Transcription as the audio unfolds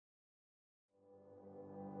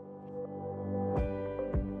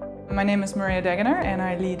My name is Maria Degener and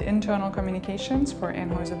I lead internal communications for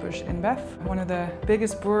Anheuser-Busch InBev, one of the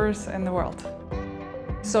biggest brewers in the world.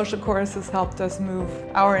 SocialChorus has helped us move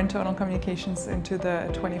our internal communications into the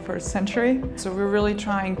 21st century. So we're really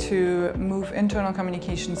trying to move internal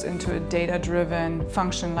communications into a data-driven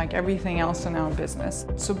function like everything else in our business.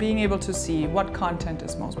 So being able to see what content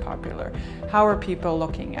is most popular, how are people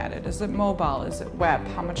looking at it, is it mobile, is it web,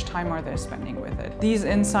 how much time are they spending with it. These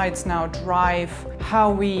insights now drive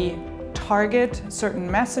how we target certain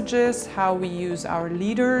messages, how we use our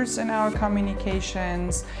leaders in our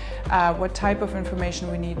communications, what type of information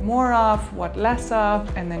we need more of, what less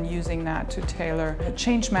of, and then using that to tailor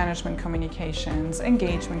change management communications,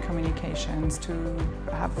 engagement communications to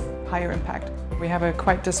have higher impact. We have a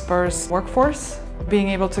quite dispersed workforce. Being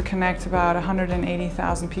able to connect about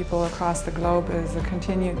 180,000 people across the globe is a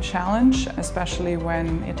continued challenge, especially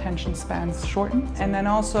when attention spans shorten. And then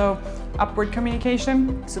also upward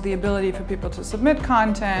communication, so the ability for people to submit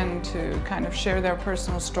content, to kind of share their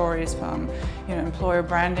personal stories from employer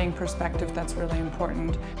branding perspective, that's really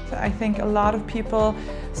important. So I think a lot of people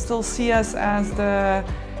still see us as the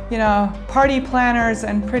party planners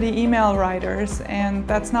and pretty email writers, and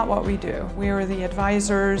that's not what we do. We are the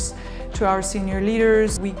advisors to our senior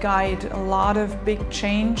leaders. We guide a lot of big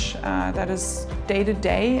change that is day to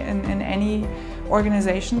day in any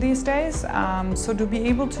organization these days. So to be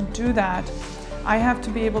able to do that, I have to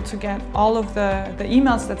be able to get all of the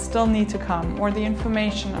emails that still need to come, or the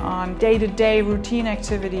information on day-to-day routine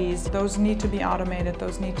activities. Those need to be automated,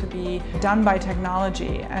 those need to be done by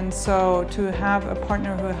technology. And so to have a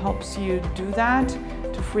partner who helps you do that,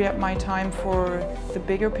 to free up my time for the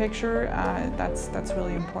bigger picture, that's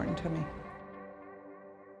really important to me.